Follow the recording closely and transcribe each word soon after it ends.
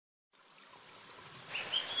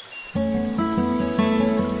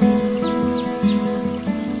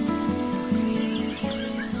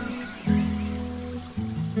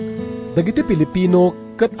Dagiti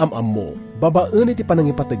Pilipino ket am-ammo, babaan iti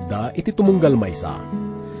panangipategda iti tumunggal maysa.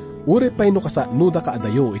 Ure pay no kasano da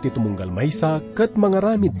kaadayo iti tumunggal maysa ket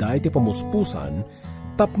mangaramid da iti pamuspusan,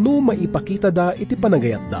 tapno maipakita da iti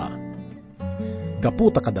panagayat da.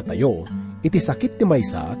 Gaputa kada tayo, iti sakit ti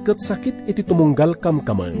maysa ket sakit iti tumunggal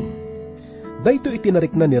kamkameng. Dayto iti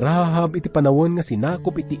narikna ni Rahab iti panawon nga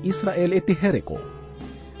sinakop iti Israel iti Jericho.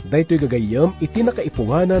 Daytoy gagayem iti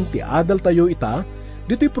nakaipunganan ti adal tayo ita,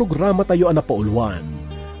 dito'y programa tayo anapauluan.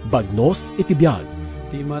 Bagnos iti biyag.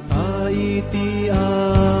 Ti mata iti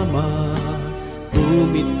Ama,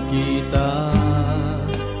 tumit kita,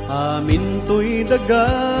 amin to'y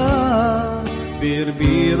daga,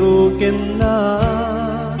 birbiro ken na,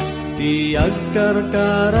 ti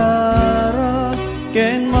agkarkarara,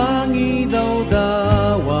 ken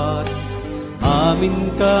mangidawdawat,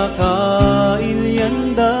 amin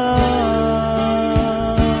kakailyanda.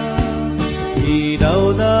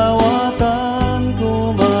 Idawdawatan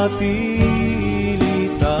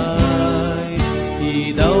kumatilitay,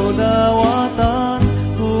 idawdawatan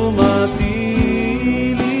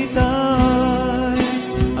kumatilitay,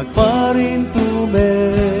 agparin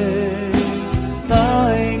tumay,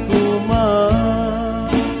 tay kuma,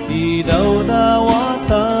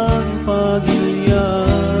 idawdawatan pagilyan,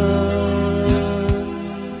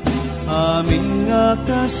 amin nga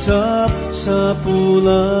kasap sa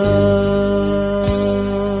pulan.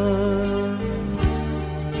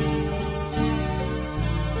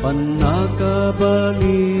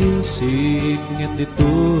 Panakabalinsik nget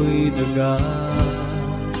dito'y daga,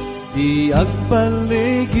 di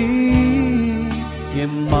agbaligi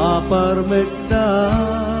yen maparmekda,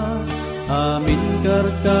 amin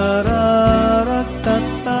karkararak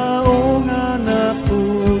tattao nga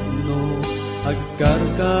napudno,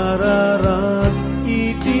 agkarkararak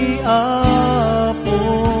iti Apo.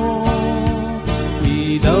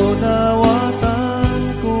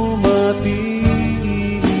 Idawdawatan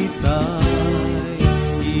kumatilitay,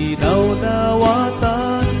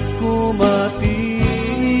 idawdawatan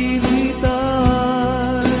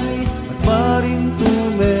kumatilitay, agparin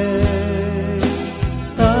tumay,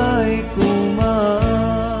 tay kuma,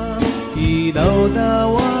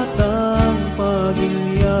 idawdawatan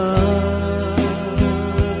pagilyan,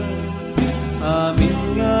 amin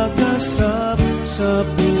nga kasap sa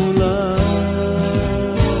pulan,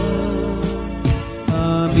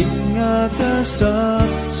 amin nga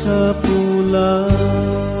kasap sa pulan.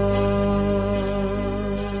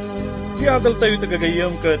 Di adal tayo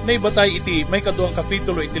tagagayam ket naibatay iti may kaduang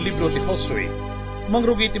kapitulo iti libro ti Josue.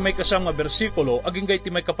 Mangrugi iti may kasam nga bersikulo, aging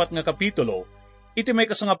iti may kapat nga kapitulo, iti may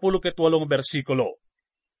kasangapulo ket 8 nga bersikulo.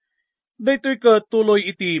 Daytoy ket tuloy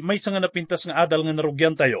iti may nga napintas nga adal nga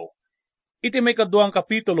narugyan tayo. Iti may kaduang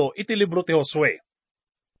kapitulo iti libro ti Josue.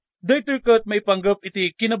 Daytoy ket may panggap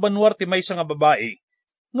iti kinabanwar ti maysa nga babae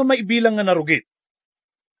nga maibilang nga narugit.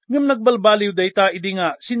 Ngem nagbalbaliw dayta idi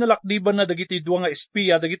nga sinalakdiban na dagiti dua nga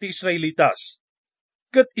espiya dagiti Israelitas.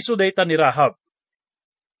 Ket isu dayta ni Rahab.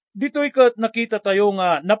 Ditoy ket nakita tayo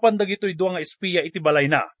nga napandagitoy dua nga espiya iti balay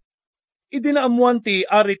na. Idi naamuan ti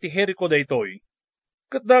ari ti Jericho daytoy.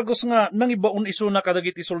 Ket dagos nga nangibaon isu na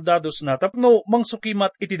kadagiti soldados na tapno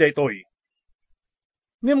mangsukimat iti daytoy.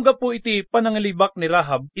 Ngem gapu iti panangalibak ni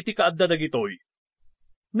Rahab iti kaadda dagitoy.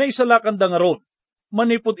 Naisalakan da nga rod,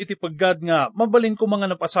 manipod iti paggad nga mabalin ko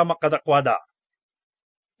mga napasamak kadakwada.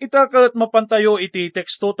 Itakat mapantayo iti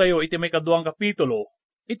teksto tayo iti may kaduang kapitulo,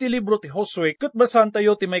 iti libro ti Josue, ket basan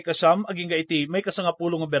tayo ti may kasam aging iti may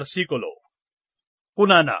kasangapulo nga bersikulo.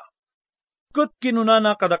 Kunana, ket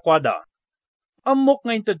kinunana kadakwada, ammok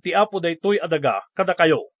nga inted ti Apo daytoy adaga kada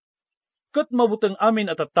kayo, ket mabuteng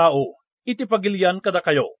amin at tao, iti pagilyan kada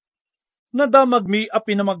kayo. Nadamag mi a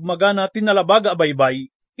pinamagmagana tinalabaga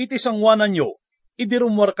abaybay, iti sangwanan nyo,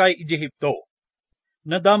 idirumwar kay Egypto.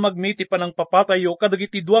 Nadamag mi ti panangpapatayo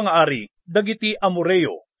kadagiti dua nga ari, dagiti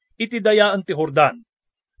Amoreo, iti dayaan ti Jordan,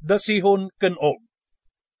 dasihon ken Og.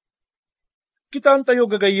 Kitaan tayo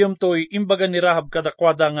gagayem toy imbaga ni Rahab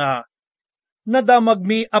kadakwada nga, nadamag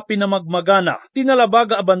mi a pinamagmagana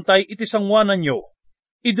tinalabaga abantay iti sangwanan nyo,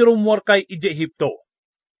 idirumwar kay Egypto.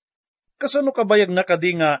 Kasano kabayag na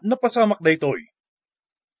kadi nga napasamak daytoy?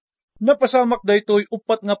 Napasamak daytoy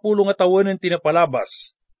 40 nga tawenen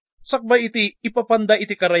tinapalabas, sakbay iti ipapanda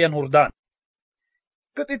iti karayan Jordan.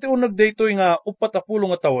 Ket iti uneg daytoy nga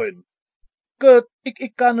 40 nga tawen, ket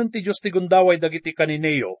ikikanon ti Dios ti gundaway dagiti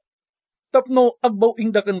kanineyo, tapno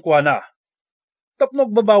agbawing da kenkwana, tapno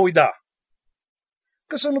agbabawi da.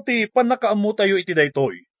 Kasano ti panakaamu tayo iti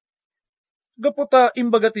daytoy? Gaputa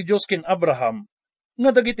imbaga ti Dios ken Abraham, nga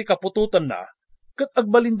dagiti kapututan na, ket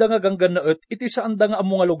agbalinda nga ganggan naet iti saanda nga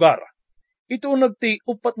amu nga lugar, ito nagti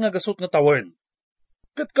upat nga gasot nga tawen.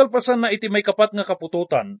 Kat kalpasan na iti may kapat nga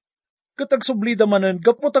kapututan, katag sublida manen,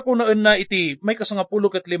 gapot ako naan na iti may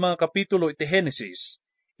kasangapulo ket 5 nga kapitulo iti Genesis,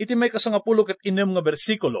 iti may kasangapulo ket 6 nga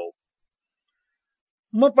bersikulo.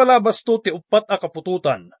 Mapalabas to ti upat a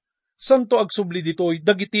kapututan, santo agsubli ditoy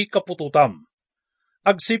dagiti kapututam.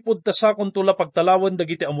 Agsipod ta sakon tula pagtalawan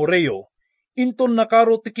dagiti Amoreo, inton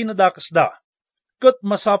nakaro ti kinadakas da, ket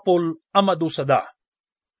masapol amadusa da.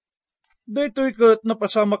 Daytoy ket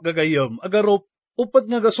napasamak gagayem, agarop upat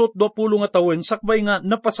nga gasot 20 nga tawen sakbay nga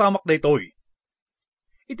napasamak daytoy.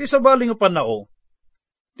 Iti sabali nga panao,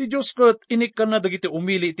 ti Diyos ket inikkan na dagiti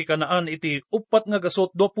umili iti Kanaan iti upat nga gasot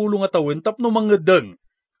 20 nga tawen tapno mangeddeng,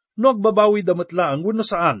 no agbabawi dametlaan wenno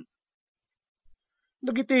saan.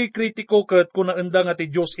 Dagiti kritiko ket kuna enda nga ti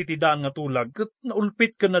Diyos iti daan nga tulag ket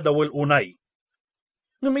naulpit ken nadawel unay.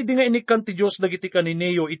 Ngem idi nga inikkan ti Diyos dagiti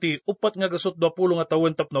kanineyo iti upat nga gasot 20 nga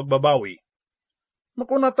tawen tapno agbabawi.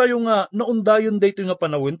 Makuna tayo nga naundayon daytoy nga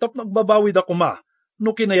panawin tapno agbabawi da kuma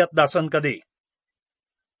no kinayatdasan kadi.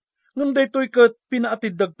 Ngem daytoy ket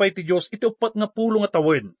pinaatid dagpay ti Diyos iti upat nga pulo nga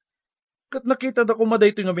tawen. Ket nakita da kuma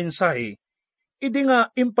daytoy nga mensahe, idi nga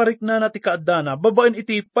imparik na ti kaaddana, babaen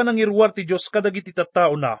iti panangirwar ti Diyos kadagiti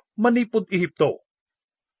tattao na manipod Ehipto.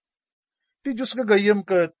 Ti Diyos gagayem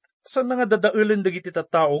ket saan nga dadaelen dagiti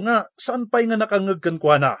tattao nga saan pay nga nakangeg ken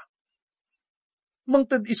kuana.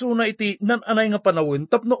 Mangted isuna iti nananay nga panawin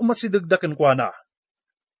tapno umasidegdaken kuana.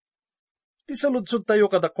 Ti saludsod tayo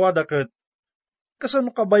kadakwada ket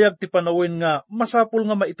kasano kabayag ti panawin nga masapul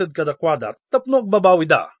nga maited kadakwada tapno agbabawi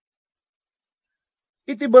da.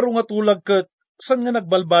 Iti baro nga tulag ket san nga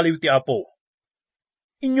nagbalbaliw ti Apo.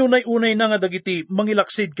 Inyo nay unay na nga dagiti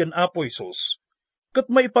mangilaksid ken Apo Hesus, ket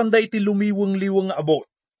maipanda iti lumiweng-liweng nga abot,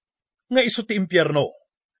 nga isu ti impyerno.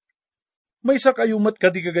 Maysa kayumet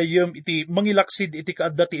kadigagayem iti mangilaksid iti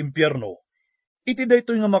kaadda ti impyerno, iti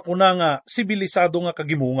daytoy nga makuna nga sibilisado nga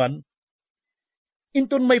kagimungan.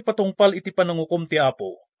 Inton maipatungpal iti panangukom ti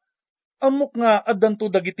Apo, amok nga addanto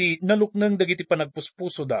dagiti nalukneng dagiti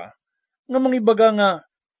panagpuspuso da, nga mangibaga nga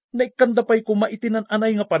naikanda pa'y kumaitinan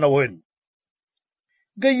anay nga panawin.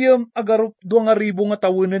 Gayem agarup 2,000 nga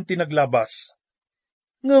tawenen tinaglabas.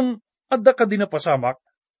 Ngem, adda ka di napasamak.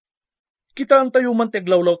 Kitaan tayo man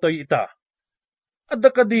tiaglawlaw tayo ita.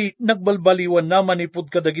 Adda ka di nagbalbaliwan na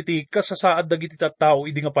manipod ka dagiti kasasaad dagiti tattao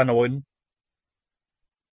idi nga panawin.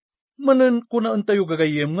 Manen kunaan tayo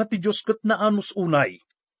gagayem nga ti Diyos ket naanus unay.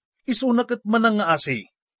 Isuna ket manang nga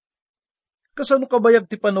asi. Kasano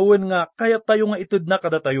kabayag ti panawin nga kaya tayo nga ited na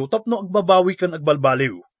kada tayo tapno agbabawi kan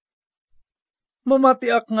agbalbaliw.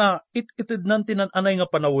 Mamatiak nga ited nan tinananay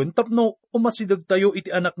nga panawin tapno umasideg tayo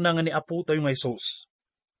iti anak na nga ni Apo tayo nga Hesus.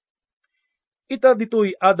 Ita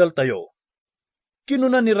ditoy adal tayo.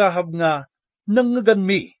 Kinuna ni Rahab nga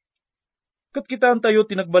nanggaganmi. Ket kitaan tayo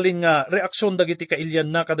tinagbalin nga reaksyon dagiti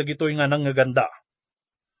kailyan na kadagitoy nga nanggaganda.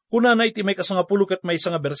 Kuna na iti may kasangapulo ket may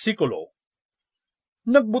nga bersikulo,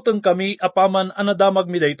 nagbuteng kami apaman anadamag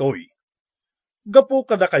mi daytoy. Gapo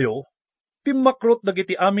kada kayo, timmakrot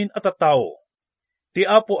dagiti amin at tattao. Ti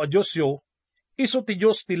Apo a Diyosyo, iso ti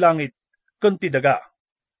Diyos ti langit, ken ti daga.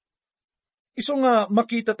 Iso nga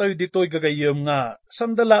makita tayo ditoy gagayem nga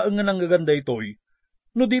sandalaeng nga nanggaganda itoy,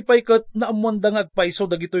 no di pa'y ket naamuanda nga agpaiso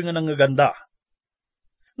dagitoy nga nanggaganda.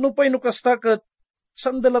 No pa'y nukasta ket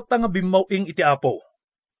sandalata nga bimawing iti Apo.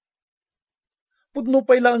 Pudno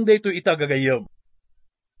pa'y lang daytoy ita gagayem.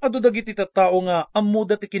 Ado dagiti tattao nga ammo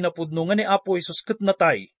dati kinapudno nga ni Apo Hesus ket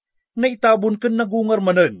natay, na itabon ken nagungar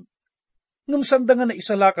manen. Ngem sanda nga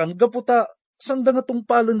naisalakan gaputa sanda nga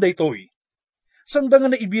tungpalen daytoy. Sanda nga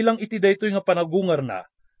naibilang iti daytoy nga panagungar na.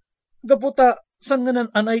 Gaputa san nga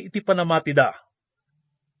nananay iti panamati da.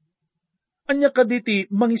 Anya kaditi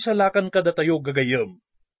mangisalakan kada tayo gagayem.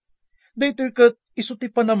 Daytoy ket isu ti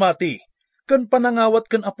panamati ken panangawat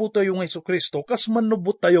ken Apo tayo nga Hesukristo kas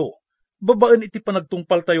manubot tayo. Babaen iti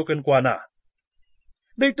panagtungpal tayo ken kuana.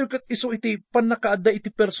 Daytoy ket isu iti panakaadda iti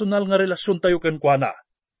personal nga relasyon tayo ken kuana.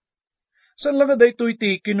 San lang daytoy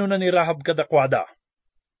iti kinuna ni Rahab kadakwada.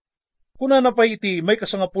 Kuna na pa iti may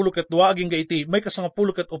kasangapulo ket 2 aging ga iti may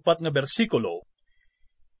kasangapulo ket 4 nga bersikulo.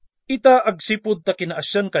 Ita agsipud ta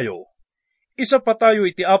kinaasyan kayo. Isa pa tayo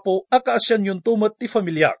iti Apo akaasyan yun tumet ti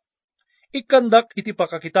familyak. Ikandak iti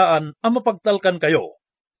pakakitaan a mapagtalkan kayo.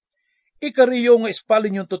 Ikariyo nga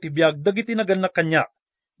ispalin yung totibiyag dagiti naganak kanyak,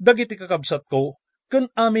 dagiti kakabsat ko,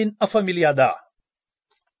 ken amin a familyada.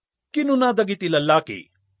 Kinuna dagiti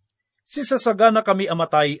lalaki, sisasagana kami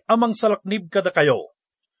amatay amang salaknib kada kayo.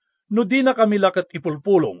 No di na kami lakat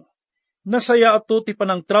ipulpulong, nasaya ato ti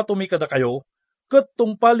panangtrato mi kada kayo, ket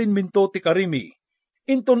tungpalin minto ti karimi,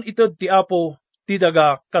 inton ited ti Apo, ti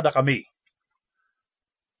daga kada kami.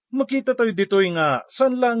 Makita tayo dito'y nga,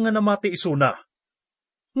 san lang nga namati isuna.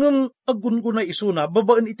 Ngam agun ko na isuna,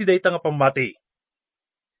 babaan iti dayta nga pamati.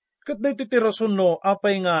 Kat dayto ti rason no,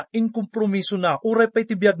 apay nga inkompromiso na, uray pa'y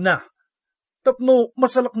tibiyag na. Tapno,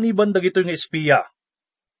 masalakniban dagito nga espiya.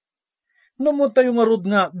 Namun tayo nga rod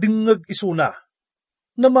nga, dingag isuna.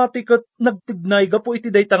 Namati kat nagtignay, gapo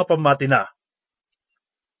iti dayta nga pamati na.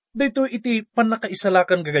 Dayto iti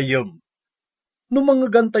panakaisalakan gagayam.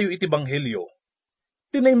 Numangagan tayo iti banghelyo.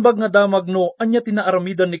 Tinaimbag nga damag no, anya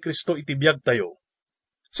tinaaramidan ni Kristo iti biyag tayo.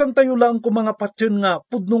 San tayo lang ko mga patyon nga,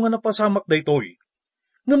 pudno nga napasamak daytoy.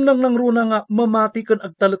 Ngam nang nangruna nga, mamati kan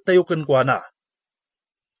agtalak tayo kan kuana.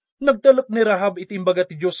 Nagtalak ni Rahab iti imbaga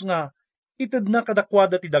ti Diyos nga, itid na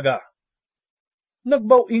kadakwada ti daga.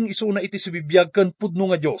 Nagbawing isuna iti sibibiyag kan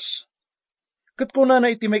pudno nga Diyos. Kat kuna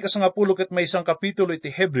na iti may kasangapulo ket may isang kapitulo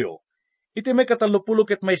iti Hebreo, iti may katalupulo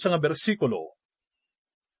ket may isang bersikulo.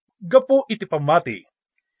 Gapo iti pamati.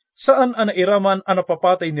 Saan anairaman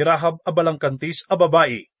anapapatay ni Rahab abalang kantis a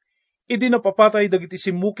babae, idi napapatay dagiti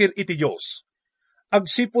simukir iti Diyos.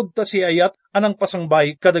 Agsipod ta si ayat anang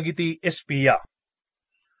pasangbay kadagiti espiya.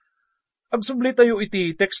 Agsubli tayo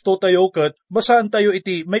iti teksto tayo ket basaan tayo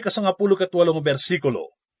iti may kasangapulo ket 8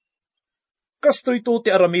 bersikulo. Kastoy to ti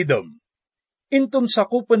aramidem. Inton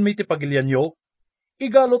sakupen mi ti pagilyanyo,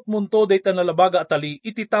 igalot munto dayta nalabaga atali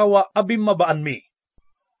iti tawa abim mabaan mi.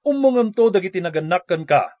 Ummungem to dagiti naganakken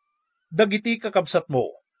ka, dagiti kakabsat mo,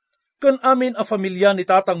 ken amin a familya ni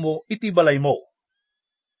tatang mo iti balay mo.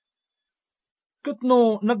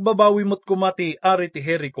 Kutno nagbabawi mo't kumati ari ti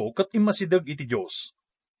Jericho kat imasidag iti Diyos.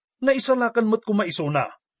 Naisalakan mo't kumaisuna.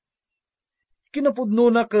 Kinapudno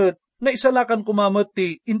na kat naisalakan kumamat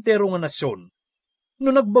ti intero nga nasyon. No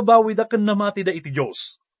nagbabawi da kan namati da iti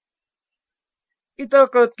Diyos. Ita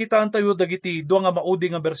kat kitaan tayo dagiti dua nga maudi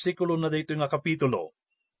nga bersikulo na dayto nga kapitulo.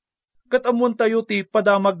 Kat amuan tayo ti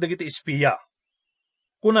padamag dagiti espiya.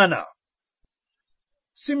 Kunana,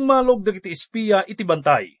 simmalog dagiti espiya iti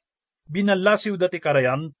bantay. Binalasiw dati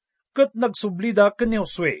karayan, kat nagsublida ken ni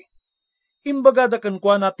Josue. Imbagada ken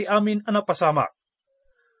kuana ti amin anapasamak.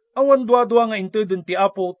 Awan dua-dua nga inteden ti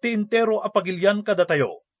Apo ti intero apagilyan kada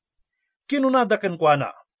tayo. Kinunada ken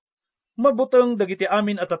kuana. Magbuteng dagiti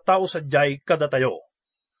amin at tao sadyay kada tayo.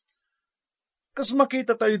 Kas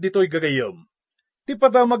makita tayo ditoy gagayem. Ti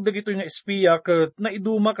padamag dagitoy nga espiya ket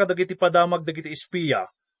naiduma kadagiti padamag dagiti espiya.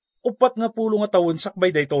 4 nga pulo nga tawen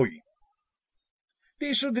sakbay daytoy. Ti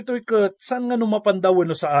isu ditoy ket saan nga numapandawen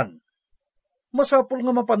no saan? Masapul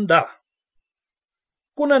nga mapanda.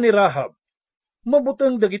 Kuna ni Rahab,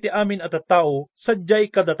 mabuteng dagiti amin at tao sadyay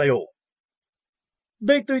kada tayo.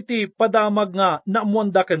 Daytoy ti padamag nga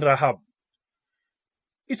naamuanda ken Rahab.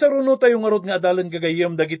 Isaruno tayo nga rod nga adalan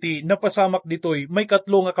gagayem dagiti napasamak ditoy may 3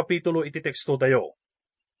 nga kapitulo iti teksto tayo.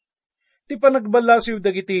 Ti panagbalasiw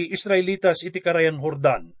dagiti Israelitas iti karayan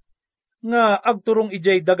Jordan, nga agturong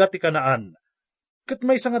ijay daga ti Kanaan. Ket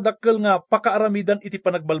may nga dakkel nga pakaaramidan iti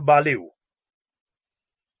panagbalbaliw.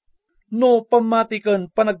 No pamatiken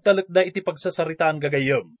panagtalekda iti pagsasaritaan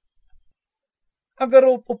gagayem.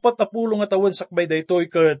 Agaro 40 nga tawen sakbay daytoy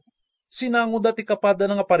ket sinango dati kapada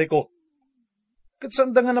nga parikot. Ket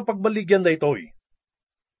sanda nga napagbaligyan daytoy.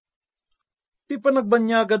 Ti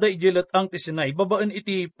panagbanyaga da ijelet ang ti Sinai babaan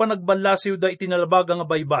iti panagbalasiw da iti nalabaga nga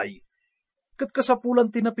baybay. Ket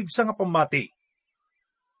kasapulan tinapigsa nga pamati.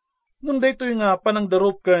 Nung daytoy nga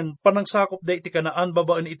panangdarop ken panangsakop da iti Kanaan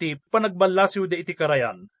babaan iti panagbalasiw da iti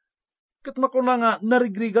karayan. Ket makuna nga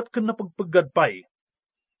narigrigat ken napagpaggadpay.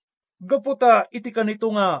 Gaputa iti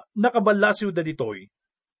kanito nga nakabalasiw da ditoy.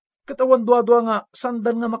 Ket awan dua-dua nga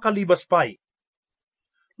sandan nga makalibas pay.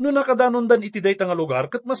 No nakadanon dan iti dayta nga lugar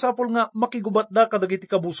ket masapol nga makigubat da kadagiti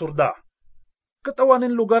kabusor da. Ket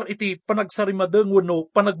awanen lugar iti panagsarimadeng wenno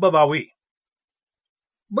panagbabawi.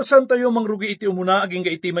 Basan tayo mangrugi iti umuna aging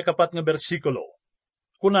iti may 4 nga bersikulo.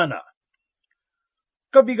 Kunana,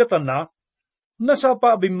 kabigatan na,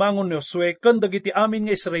 nasapa abimangon ni Josue ken dagiti amin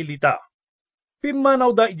nga Israelita.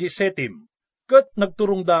 Pimmanaw da iji Setim, ket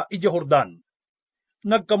nagturong da iji Jordan.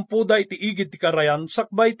 Nagkampo da iti igid ti karayan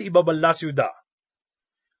sakbay ti ibabalasiw da.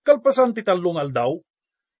 Kalpasan ti 3 aldaw,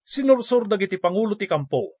 sinursur dagiti pangulo ti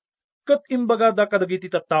kampo, ket imbagada kadagiti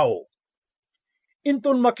tattao.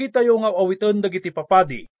 Inton makita yo nga awitan dagiti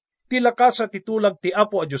papadi, ti lakas at titulag ti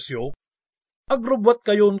Apo a Diyosyo, agrubwat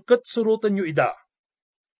kayon ket surutan yo ida.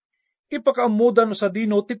 Ipakaamudan sa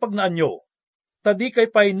dino ti pagnaan yo, tadi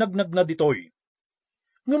kay pay nagnagna ditoy.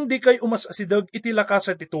 Ngem di kay umasasidag iti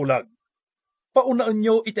lakas at titulag. Paunaan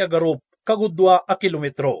yo iti agarup, kagudwa a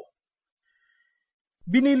kilometro.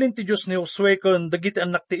 Binilin ti Diyos ni Josue ken dagiti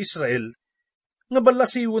anak ti Israel, nga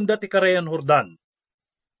balasiwon da ti karayan Jordan.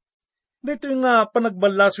 Dito nga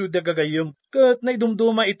panagbalasyo da gagayom, kat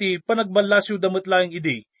naidumduma iti panagbalasyo da matlaing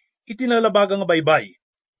idi, itinalabagang baybay.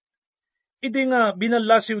 Iti nga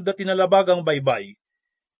binalasyo da tinalabagang baybay,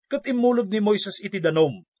 kat imulog ni Moises iti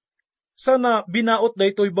danom. Sana binaot da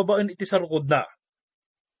ito'y babaan iti sarukod na.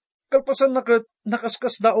 Kalpasan na kat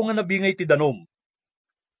nakaskas dao nga nabingay ti danom.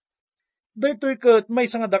 Daytoy kat may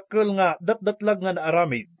nga dakkel nga datdatlag nga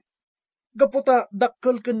naaramid. Gaputa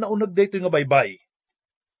dakkel ken naunag daytoy nga baybay.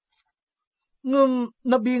 Ngem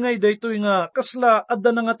nabingay daytoy nga kasla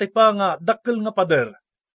adda na nga tepa nga dakkel nga pader.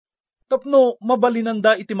 Tapno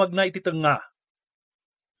mabalinanda iti magna iti tenga.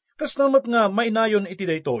 Kasnamat nga mainayon iti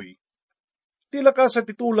daytoy. Tila ka sa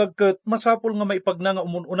titulag ket masapol nga maipagna nga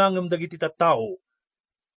umununangem dagiti tattao.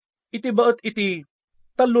 Iti baet iti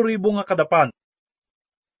 3,000 nga kadapan.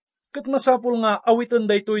 Ket masapol nga awiten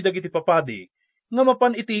daytoy dagiti papadi nga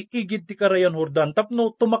mapan iti igid ti Karayan Jordan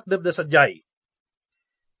tapno tumakder da sadyay.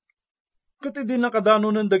 Ket idi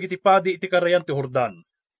nakadanunen dagiti padi iti Karayan ti Jordan.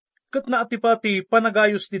 Ket naatipati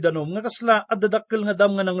panagayos ti danom nga kasla addadakkel nga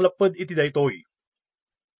dam nga nanglaped iti daytoy.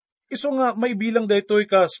 Isu nga maibilang daytoy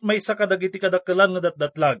kas may sakadagiti kadakkelan nga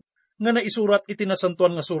datdatlag nga naisurat iti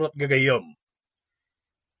nasantuan nga surat gagayem.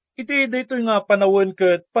 Iti daytoy nga panawon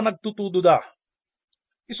ket panagtutudo da.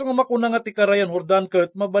 Isu nga makuna nga ti Karayan Jordan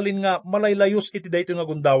ket mabalin nga malaylayos iti daytoy nga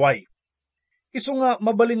gundaway. Isu nga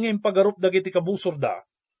mabalin nga impagarup dagiti kabusor da.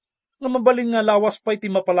 Nga mabalin nga lawas pa iti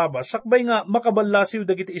mapalabas sakbay nga makabalasiw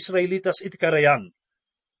dagiti Israelitas iti Karayan.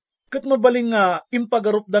 Ket mabalin nga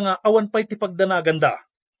impagarup da nga awan pa iti pagdanagan da.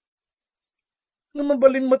 Nga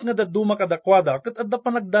mabalin met nga daduma kadakwada ket adda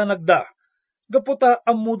panagdanagda. Gaputa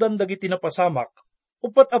ammudan dagiti napasamak.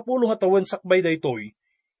 Upat 10 nga tawen sakbay daytoy.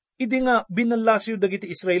 Idi nga binalasiw dagiti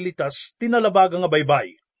Israelitas tinalabaga nga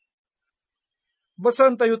baybay.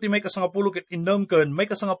 Basan tayo ti may 10 ket 6 ken may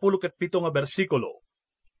 10 ket 7 nga bersikulo.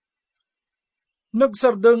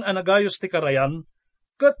 Nagsardeng anagayos ti Karayan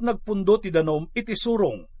ket nagpundo ti danom iti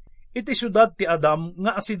surong iti syudad ti Adam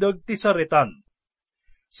nga asideg ti Saretan.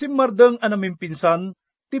 Simmardeng anamimpinsan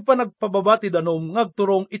ti panagpababa ti danom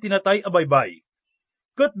ngagturong itinatay a baybay.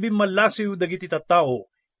 Ket bimalasiw dagiti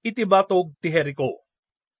tattao iti batog ti Jericho.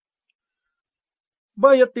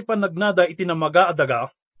 Bayat ti panagnada iti namaga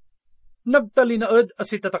adaga, nagtalinaed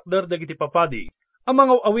as itatakder dagiti papadi,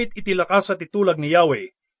 amang awit iti lakas at itulag ni Yahweh,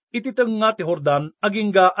 iti tenga ti Jordan,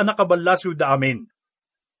 agingga anakabalasiw da amin.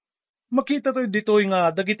 Makita tayo ditoy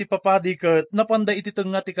nga dagiti papadi ket napanda iti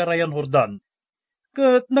tenga ti Karayan Jordan,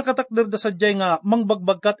 ket nakatakder da sadyay nga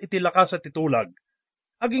mangbagbagkat iti lakas at itulag,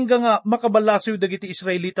 agingga nga makabalasiw dagiti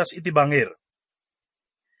Israelitas iti bangir.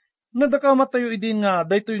 Nadakamat tayo idin nga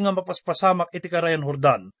daytoy nga mapaspasamak iti Karayan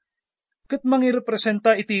Jordan, ket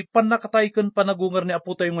mangirepresenta iti panakatay ken panagungar ni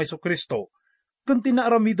Apo tayo nga Jesu-Kristo, ken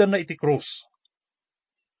tinaaramidan na iti krus.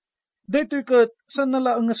 Daytoy ket san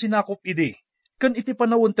nalaeng nga sinakop idi, ken iti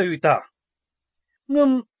panawon tayo ita.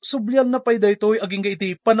 Ngem sublian na pay daytoy agingga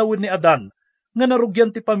iti panawon ni Adan, nga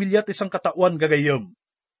narugyan ti pamilya ti sangkatawan gagayem.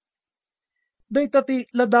 Dayta ti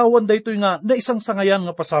ladawan daytoy nga naisang sangayan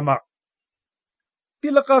nga pasamak.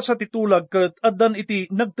 Tilaka sa titulag ket addan iti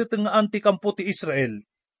nagtetengaan ti kampo ti Israel.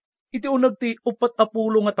 Iti uneg ti 40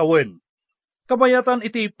 nga tawen. Kabayatan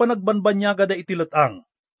iti panagbanbanyaga da iti letang.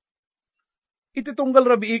 Iti tunggal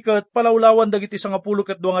rabii ket palawlawan dagiti 12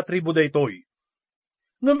 nga tribo daytoy.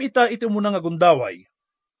 Ngem ita iti umuna nga gundaway.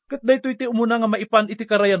 Ket daytoy iti umuna nga maipan iti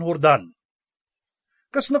Karayan Jordan.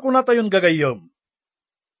 Kas nakuna tayon gagayem.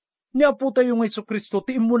 Ni Apo tayo nga Jesu-Kristo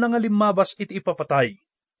ti imuna nga limabas iti ipapatay.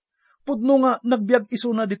 Pudno nga nagbiag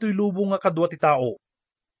isuna dito'y lubong nga kadwa ti tao.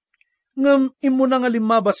 Ngem imuna nga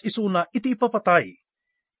limabas isuna iti ipapatay.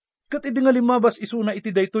 Ket idi nga limabas isuna iti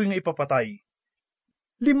daytoy nga ipapatay.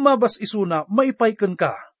 Limabas isuna maipayken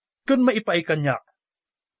ka, ken maipaikan niya.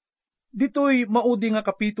 Dito'y maudi nga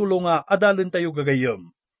kapitulo nga adalen tayo gagayem.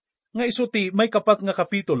 Nga isu ti may kapat nga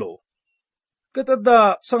kapitulo. Ket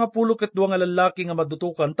adda 12 nga lalaki nga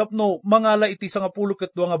madutukan tapno mangala iti 12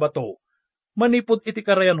 nga bato. Manipod iti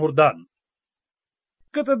Karayan Jordan.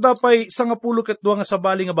 Ket adda pay 12 nga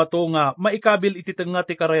sabali nga bato nga maikabil iti tenga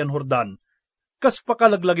ti Karayan Jordan, kas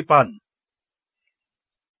pakalaglagipan.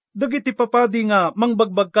 Dagiti papadi nga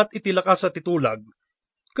mangbagbagkat iti lakas at titulag,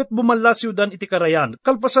 ket bumalasyo dan iti Karayan,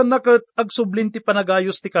 kalpasan na ket agsublin ti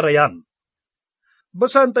panagayos ti Karayan.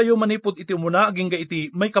 Basan tayo manipod iti umuna agingga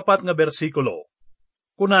iti may kapat nga bersikulo.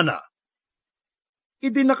 Kunana,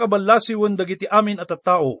 idi nakabalasiwen dagiti amin at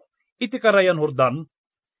tattao, iti Karayan Jordan,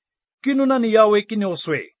 kinuna ni Yahweh kini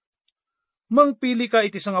Josue, mangpili ka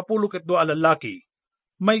iti 12 lalaki,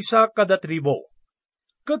 maysa kada tribo,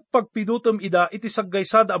 ket pagpidutom ida iti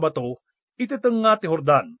saggaysada a bato, iti tenga ti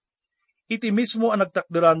Jordan, iti mismo ang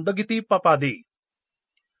nagtakderan dagiti papadi.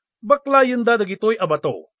 Baklayen da dagitoy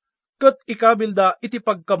abato, ket ikabil da iti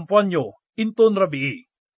pagkampuanyo inton rabii.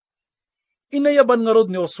 Inayaban nga rod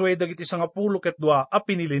ni Josue dagiti 12 a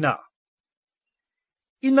pinili na.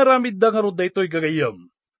 Inaramid da nga rod daytoy gagayem,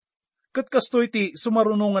 ket kastoy ti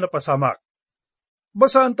sumarunong nga napasamak.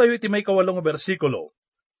 Basaan tayo iti may 8 bersikulo.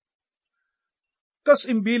 Kas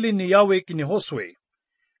imbilin ni Yahweh kini Josue,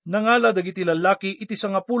 nangala dagiti lalaki iti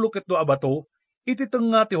 12 abato, iti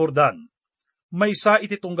tenga ti Jordan, maysa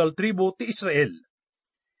iti tunggal tribo ti Israel.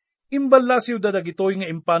 Imbalasiw da dagitoy nga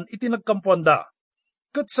impan iti nagkampuanda,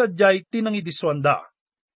 ket sadyay tinangidiswanda.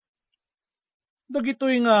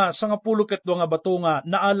 Dagitoy nga 12 abato nga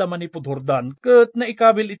naalaman ni Jordan, ket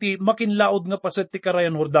naikabil iti makinlaod nga paset ti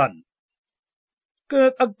karayan Jordan.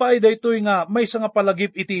 Ket agpaay daytoy nga may nga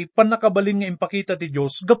palagip iti panakabalin nga impakita ti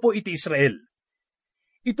Dios gapo iti Israel.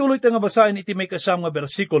 Ituloy ta nga basahin iti may 9 nga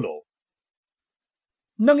bersikulo.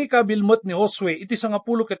 Nang ikabilmot ni Josue iti 12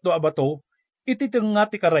 abato, iti tenga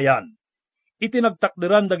ti karayan. Iti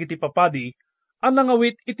nagtakderan dagiti papadi, ang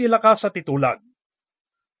nangawit iti lakas at titulag.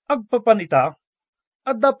 Agpapanita,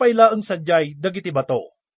 adda paylaan sadyay dagiti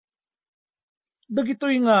bato.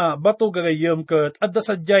 Dagitoy nga bato gagayem ket adda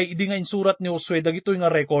sadyay idi nga insurat ni Josue dagitoy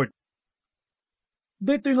nga record.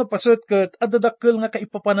 Daytoy nga paset ket adda dakkel nga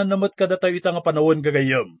kaipapananamet kada tayo ita nga panawon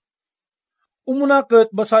gagayem. Umuna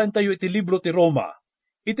ket basahin tayo iti libro ti Roma,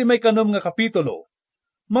 iti may 6 nga kapitulo.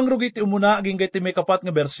 Mangrugi iti umuna aging iti may 4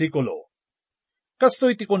 nga bersikulo.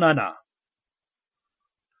 Kastoy ti kunana.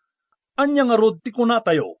 Anya nga rod ti kuna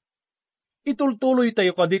tayo. Itultuloy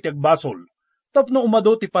tayo kaditi agbasol, tapno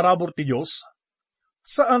umado ti parabor ti Dios.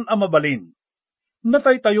 Saan amabalin?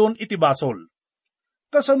 Natay tayon iti basol.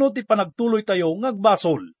 Kasano ti panagtuloy tayo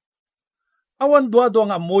ngagbasol? Awan duado ang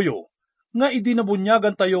amoyo, nga idi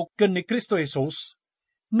nabunyagan tayo ken ni Kristo Jesus,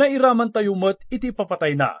 na iraman tayo met iti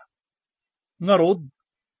papatay na. Ngarod,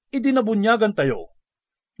 idi nabunyagan tayo,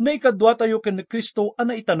 na ikadwa tayo ken ni Kristo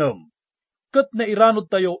ana itanem, ket na iranod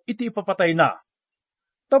tayo iti papatay na.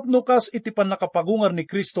 Tapno kas iti panakapagungar ni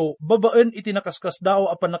Kristo, babaen iti nakaskas dao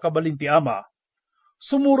a panakabalin ti Ama,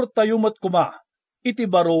 sumurot tayo mat kuma, iti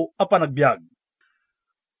baro a panagbiag.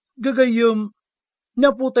 Gagayem,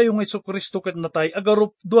 napo tayo ng Jesu-Kristo ket natay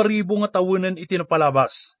agarup 2,000 nga tawenen iti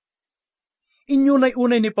napalabas. Inyo nay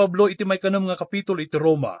unay ni Pablo iti may 6 nga kapitulo iti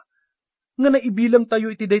Roma, nga naibilang tayo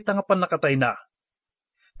iti dayta nga panakatay na.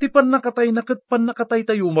 Ti panakatay na ket panakatay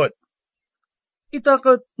tayo met.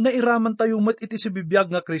 Itaket nairaman tayo met iti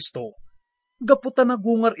sibibiyag nga Kristo, gaputan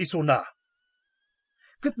nagungar isuna.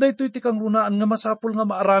 Ket daytoy ti kangrunaan nga masapol nga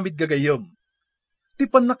maaramid gagayem. Ti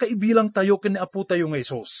panakaibilang tayo ken ni Apo tayo nga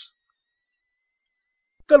Hesus.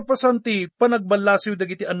 Kalpasan ti panagbalasiw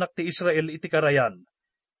dagiti anak ti Israel iti karayan,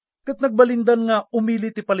 ket nagbalindan nga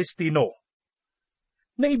umili ti Palestino.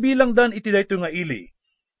 Naibilang dan iti daytoy nga ili,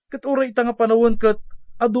 ket uray ita nga panawon ket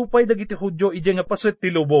adupay dagiti Hudyo ije nga paset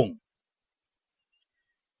ti lubong.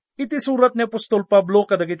 Iti surat ni Apostol Pablo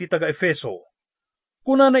kadagiti taga Efeso,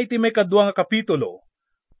 kunana iti may 2 nga kapitulo,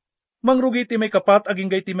 mangrugi iti may 4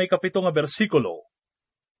 aging iti may 7 nga bersikulo.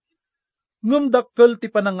 Ngem dakkel ti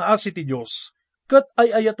panangaasi ti Dios, ket ay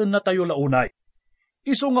ayaten na tayo launay.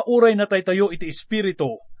 Isu nga uray na tayo iti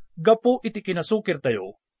espiritu, gapo iti kinasukir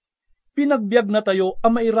tayo. Pinagbiag na tayo a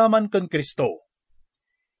mairaman ken Kristo.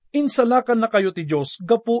 Insalakan na kayo ti Dios,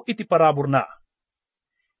 gapo iti parabor na.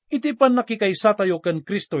 Iti pan nakikaysa tayo ken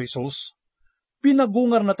Kristo Jesus,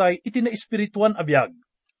 pinagungar na tayo iti na espirituan abiyag,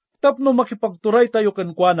 tapno makipagturay tayo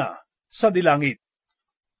ken kuana sa dilangit.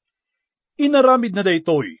 Inaramid na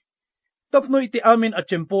daytoy, tapno iti amin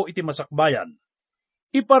at tiyempo iti masakbayan.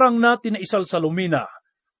 Iparang natin na isal sa lumina,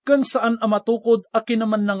 ken saan amatukod a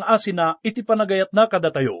kinaman ng asina iti panagayat na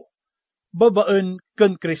kada tayo, babaen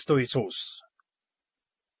ken Kristo Jesus.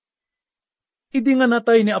 Idi nga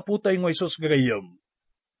natay ni Apo tayo ng Jesus gagayem,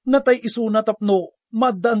 natay isu na tapno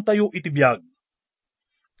maddaan tayo iti biyag.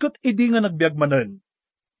 Ket idi nga nagbiag manen,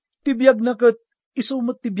 tibiyag na ket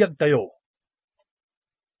isumot tibiyag tayo.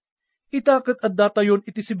 Itaket adda tayon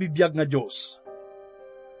iti sibibiyag nga Dios.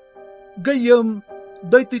 Gayem,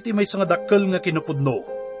 daytoy iti may nga dakkel nga kinapudno,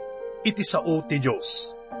 iti sao ti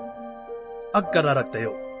Dios. Agkararag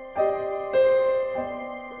tayo.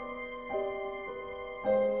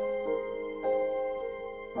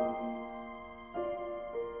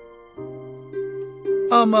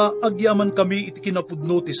 Ama, agyaman kami iti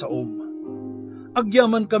kinapudno ti saom.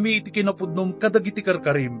 Agyaman kami iti kinapudnom kadagiti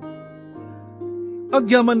karkarim.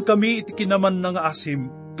 Agyaman kami iti kinaman nga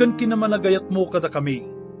asim, ken kinamanagayat mo kada kami.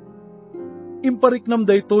 Impariknam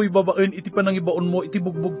daytoy babaen iti panangibaon mo iti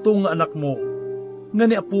bugbugto nga anak mo, nga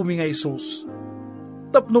ni Apo mi nga Hesus.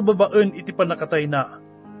 Tapno babaen iti panakatay na,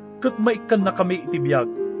 ket maikan na kami iti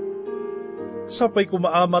biyag. Sapay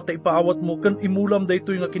kumaama ta ipaawat mo ken imulam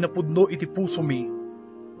daytoy nga kinapudno iti puso mi.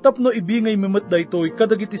 Tapno ibingay memet daytoy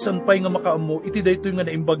kadagiti sanpay nga makaammo iti daytoy nga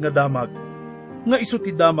naimbag nga damag. Nga isu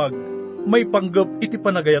ti damag, may panggep iti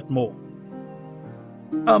panagayat mo.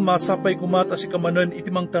 Ama, sapay kumata si kamanen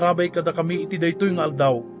iti mangtarabay kada kami iti daytoy nga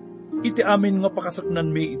aldaw, iti amin nga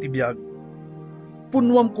pakasaknan mi iti biyag.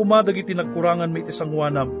 Punwam kumadag iti nagkurangan mi iti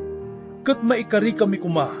sangwanam, ket maikari kami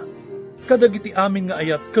kuma, kadag iti amin nga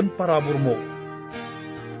ayat ken parabor mo.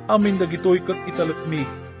 Amin dagitoy ket italek mi,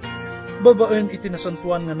 babaen iti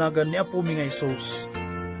nasantuan nga nagan ni Apo mi nga Hesus.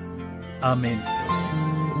 Amen.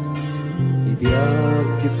 Ibiyag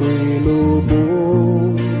ito'y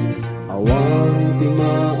lubong, awang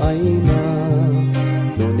timaay na,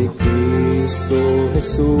 no ni Kristo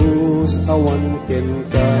Jesus awan ken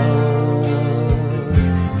ka.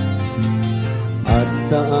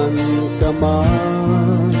 Daan ka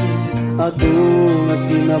man, adung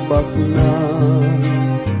at kinabaknan,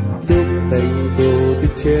 dumtay do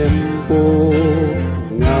di tiyempo,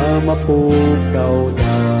 nga mapukaw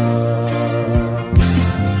na.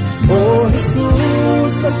 O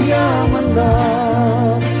Jesus, agyaman na,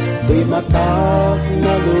 di matak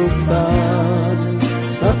na luktan,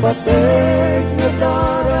 napatek na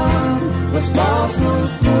darang, mas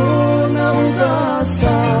pasod ko na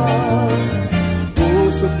ugasan.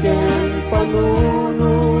 Suken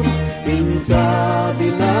panunod, tingka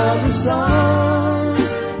dinagusan,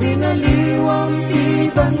 dinaliwang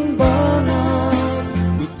ibanbana,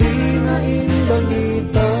 iti na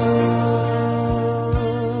inlangitan.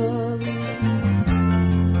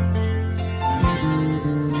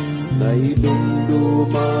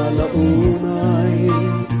 Naidumdumalaunay,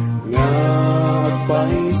 nga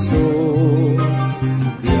agpaiso,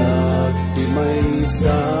 biag di may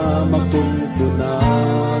sa makuntunan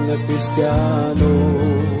nga Kristiyano,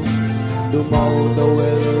 dumaw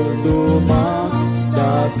dawel dumak,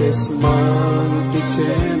 dates man ti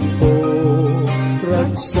tiyempo,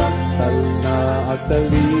 ragsaktal na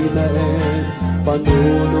agdalinaen,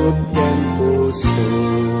 panunod ken puso.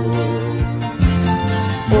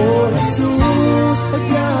 O Jesus,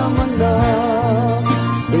 pagyaman na,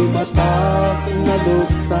 may matak na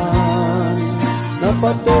luktan,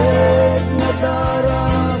 napatek na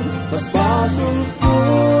darang, mas pasol ko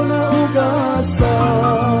na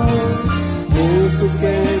ugasan. Puso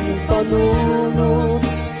ken panunod,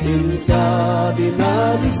 inka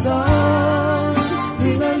dinalisan,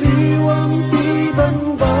 dinaliwang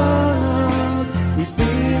tibanbanag,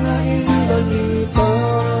 iti na inlangitan.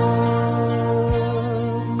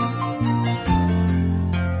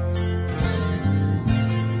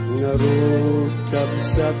 Ngarod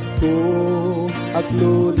kapsat ko,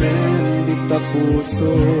 aglunen di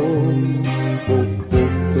tapuso,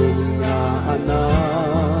 pugpugtong nga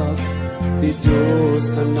anak, di Diyos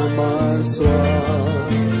ang namaswa.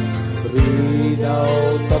 Ridaw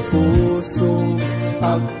tapuso,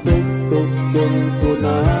 agtugtugtong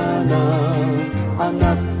kunana,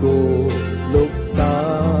 anak ko,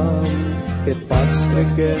 lugtam, ket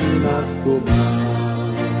pastreken nakuman.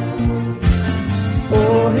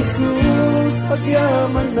 O Jesus,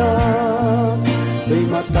 pagyaman na, may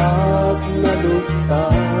matag na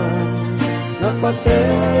luktan,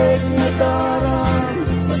 napatek na darang,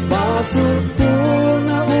 mas pasod ko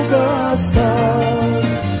na ugasan.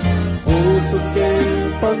 Usog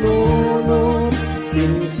ken panunod,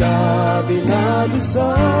 tinka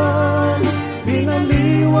binagusan,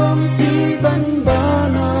 binaliwang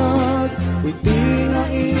tibanbanag, iti na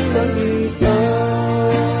inlangitan.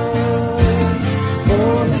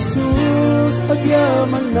 O Jesus,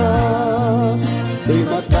 pagyaman na, may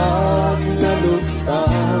matag na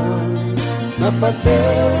luktan,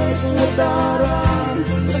 napatek na darang,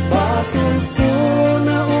 mas pasod ko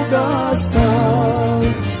na ugasan.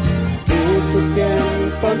 Usog ken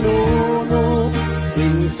panunod,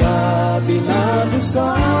 tingka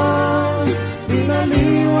binagusan,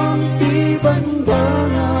 binaliwang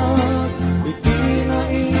tibanbanag, iti na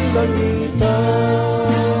inlangitan.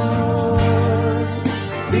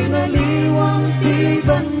 Binaliwang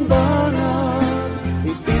tibanbanag,